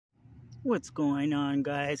What's going on,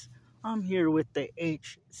 guys? I'm here with the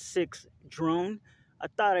H6 drone. I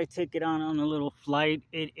thought I'd take it on a little flight.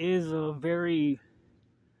 It is a very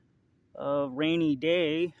rainy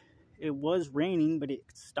day. It was raining, but it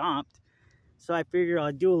stopped. So I figured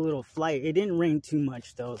I'll do a little flight. It didn't rain too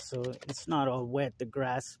much though, so it's not all wet, the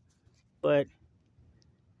grass. But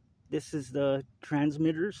this is the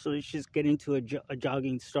transmitter, so it's just getting to a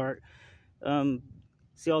jogging start.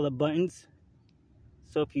 See all the buttons?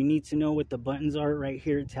 So if you need to know what the buttons are, right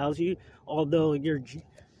here it tells you. Although your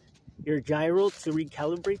gyro to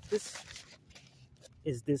recalibrate this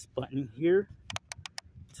is this button here.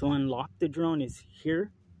 To unlock the drone is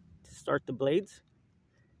here to start the blades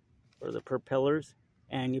or the propellers.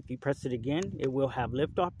 And if you press it again, it will have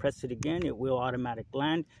liftoff. Press it again, it will automatic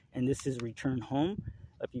land. And this is return home.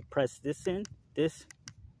 If you press this in, this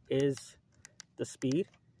is the speed.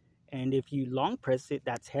 And if you long press it,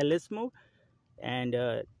 that's headless mode. And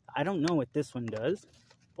I don't know what this one does,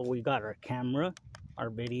 but we got our camera, our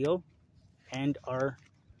video, and our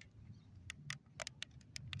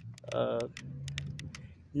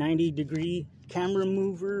 90-degree camera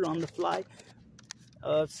mover on the fly.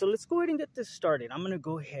 So let's go ahead and get this started. I'm going to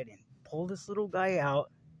go ahead and pull this little guy out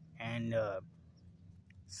and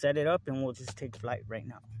set it up, and we'll just take flight right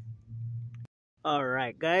now.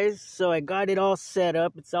 Alright guys, so I got it all set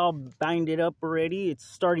up. It's all binded up already. It's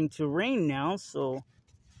starting to rain now, so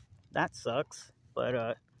that sucks.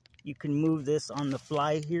 But you can move this on the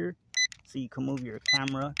fly here. So you can move your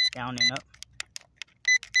camera down and up.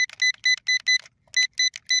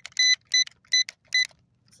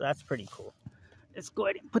 So that's pretty cool. Let's go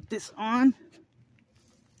ahead and put this on.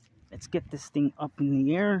 Let's get this thing up in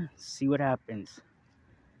the air, see what happens.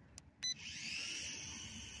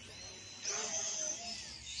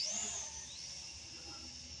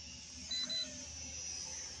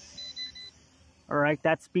 Alright,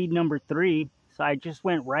 that's speed number 3. So I just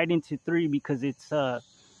went right into 3 because it's,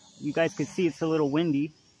 you guys can see it's a little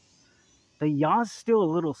windy. The yaw's still a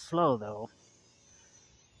little slow though.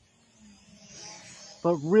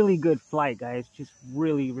 But really good flight, guys. Just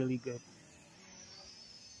really, really good.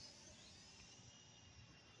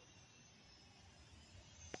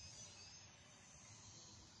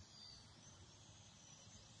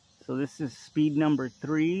 So this is speed number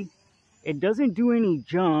 3. It doesn't do any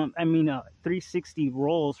jump, 360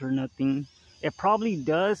 rolls or nothing. It probably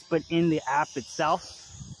does, but in the app itself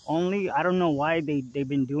only. I don't know why they've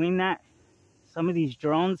been doing that. Some of these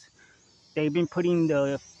drones, they've been putting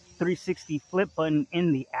the 360 flip button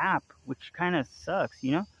in the app, which kind of sucks,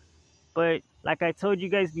 you know? But like I told you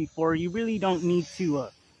guys before, you really don't need to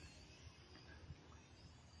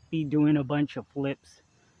be doing a bunch of flips.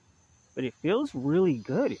 But it feels really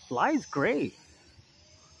good. It flies great.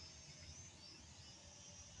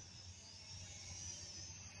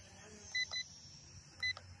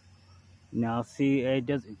 Now see, it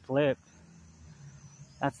doesn't flip.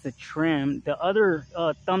 That's the trim. The other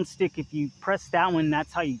thumbstick, if you press that one,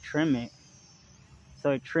 that's how you trim it.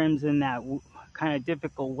 So it trims in that kind of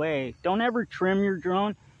difficult way. Don't ever trim your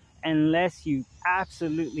drone unless you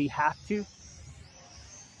absolutely have to.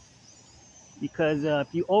 Because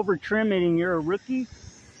if you over trim it and you're a rookie,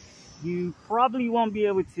 you probably won't be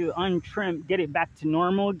able to untrim, get it back to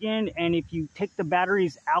normal again. And if you take the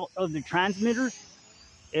batteries out of the transmitter,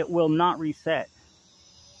 it will not reset.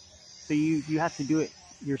 So you have to do it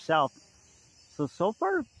yourself. So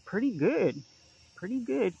far, pretty good. Pretty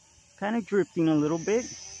good. Kind of drifting a little bit.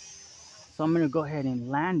 So I'm going to go ahead and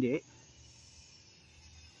land it.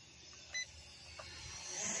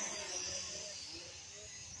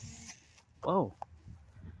 Whoa.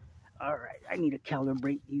 Alright, I need to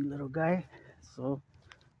calibrate you, little guy. So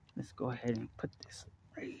let's go ahead and put this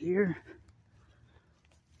right here.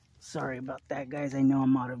 Sorry about that, guys. I know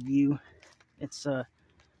I'm out of view. It's go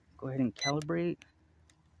ahead and calibrate.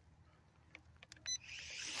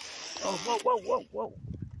 Oh, whoa.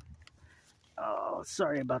 Oh,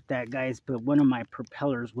 sorry about that, guys, but one of my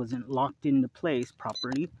propellers wasn't locked into place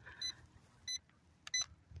properly.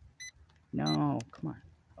 No, come on.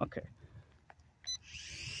 Okay.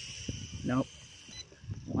 Nope.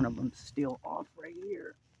 One of them's still off right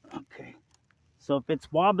here. Okay. So if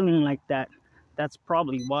it's wobbling like that, that's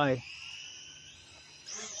probably why.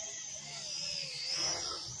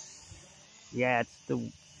 Yeah, it's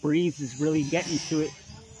the breeze is really getting to it.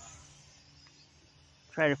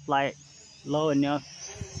 Try to fly it low enough.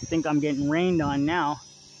 I think I'm getting rained on now.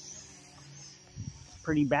 It's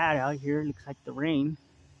pretty bad out here. Looks like the rain.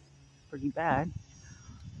 Pretty bad.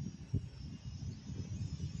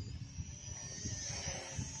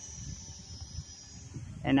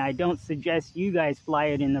 And I don't suggest you guys fly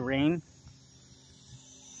it in the rain.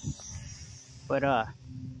 But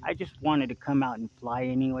I just wanted to come out and fly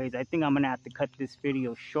anyways. I think I'm gonna have to cut this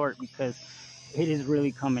video short because it is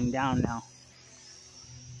really coming down now.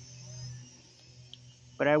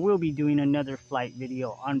 But I will be doing another flight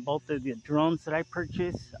video on both of the drones that I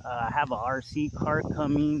purchased. I have a RC car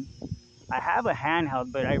coming. I have a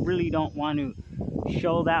handheld, but I really don't want to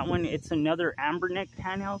show that one. It's another amberneck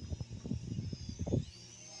handheld.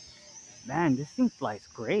 Man, this thing flies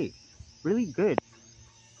great. Really good.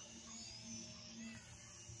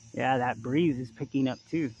 Yeah, that breeze is picking up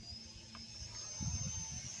too.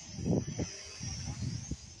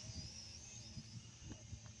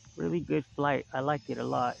 Really good flight. I like it a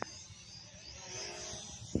lot.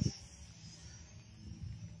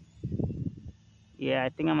 Yeah, I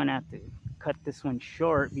think I'm gonna have to cut this one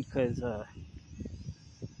short because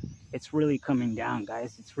it's really coming down,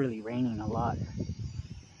 guys. It's really raining a lot.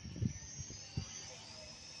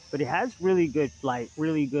 But it has really good flight,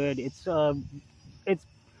 really good. It's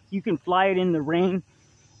you can fly it in the rain.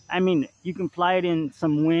 I mean, you can fly it in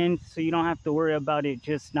some wind, so you don't have to worry about it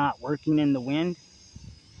just not working in the wind.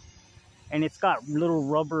 And it's got little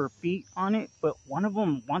rubber feet on it, but one of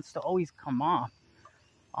them wants to always come off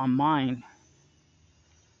on mine.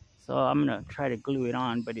 So I'm gonna try to glue it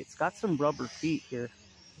on, but it's got some rubber feet here.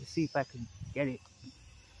 Let's see if I can get it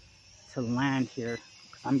to land here.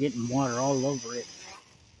 I'm getting water all over it.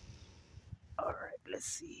 All right, let's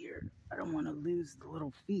see here. I don't want to lose the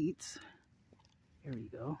little feet. Here we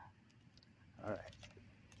go. All right.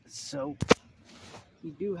 So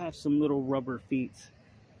you do have some little rubber feet,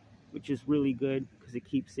 which is really good because it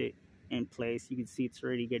keeps it in place. You can see it's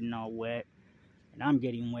already getting all wet, and I'm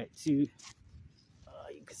getting wet too.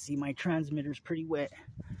 You can see my transmitter's pretty wet,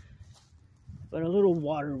 but a little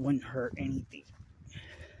water wouldn't hurt anything.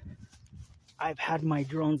 I've had my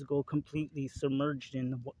drones go completely submerged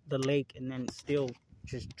in the lake and then still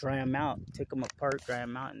just dry them out, take them apart, dry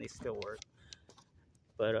them out, and they still work.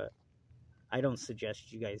 But I don't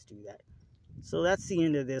suggest you guys do that. So that's the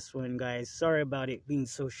end of this one, guys. Sorry about it being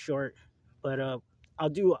so short, but I'm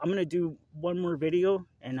gonna do one more video,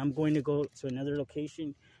 and I'm going to go to another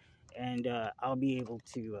location, and I'll be able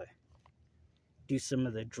to do some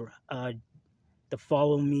of the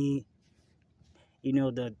follow me, you know,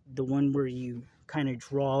 the one where you kind of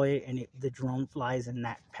draw it and the drone flies in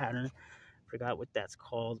that pattern. Forgot what that's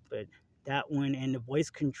called, but that one, and the voice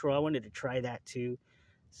control, I wanted to try that too.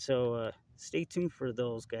 So stay tuned for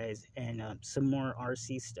those, guys, and some more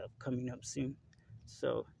RC stuff coming up soon.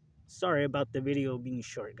 So sorry about the video being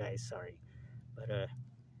short, guys, sorry, but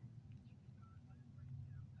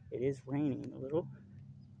it is raining a little.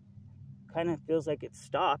 Kind of feels like it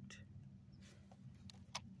stopped.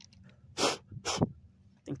 I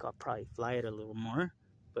think I'll probably fly it a little more,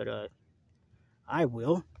 but I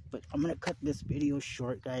will. But I'm gonna cut this video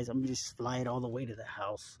short, guys. I'm gonna just fly it all the way to the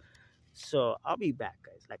house. So I'll be back,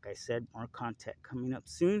 guys. Like I said, more content coming up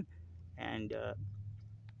soon. And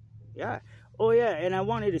yeah. Oh yeah, and I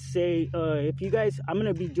wanted to say, if you guys, I'm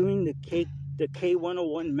gonna be doing the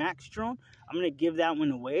K101 Max drone. I'm gonna give that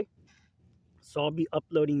one away. So I'll be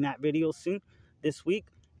uploading that video soon this week.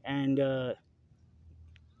 And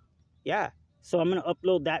yeah, so I'm gonna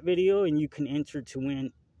upload that video and you can enter to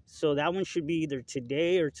win. So that one should be either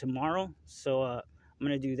today or tomorrow. So I'm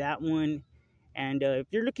gonna do that one. And if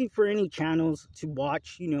you're looking for any channels to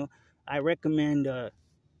watch, you know, I recommend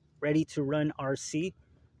Ready to Run RC.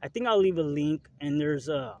 I think I'll leave a link, and there's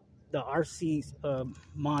the RC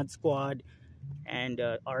mod squad and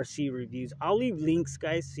RC reviews. I'll leave links,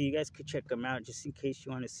 guys, so you guys could check them out just in case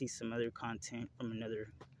you want to see some other content from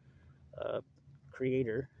another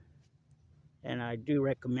creator. And I do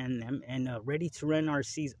recommend them. And Ready to Run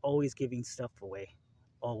RC is always giving stuff away,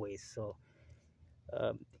 always. So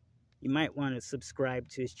you might want to subscribe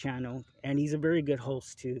to his channel, and he's a very good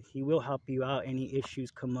host too. He will help you out any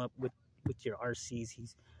issues come up with your RCs.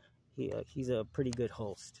 He's a pretty good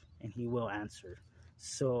host, and he will answer.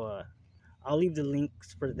 So I'll leave the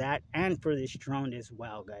links for that and for this drone as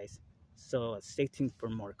well, guys. So stay tuned for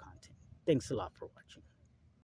more content. Thanks a lot for watching.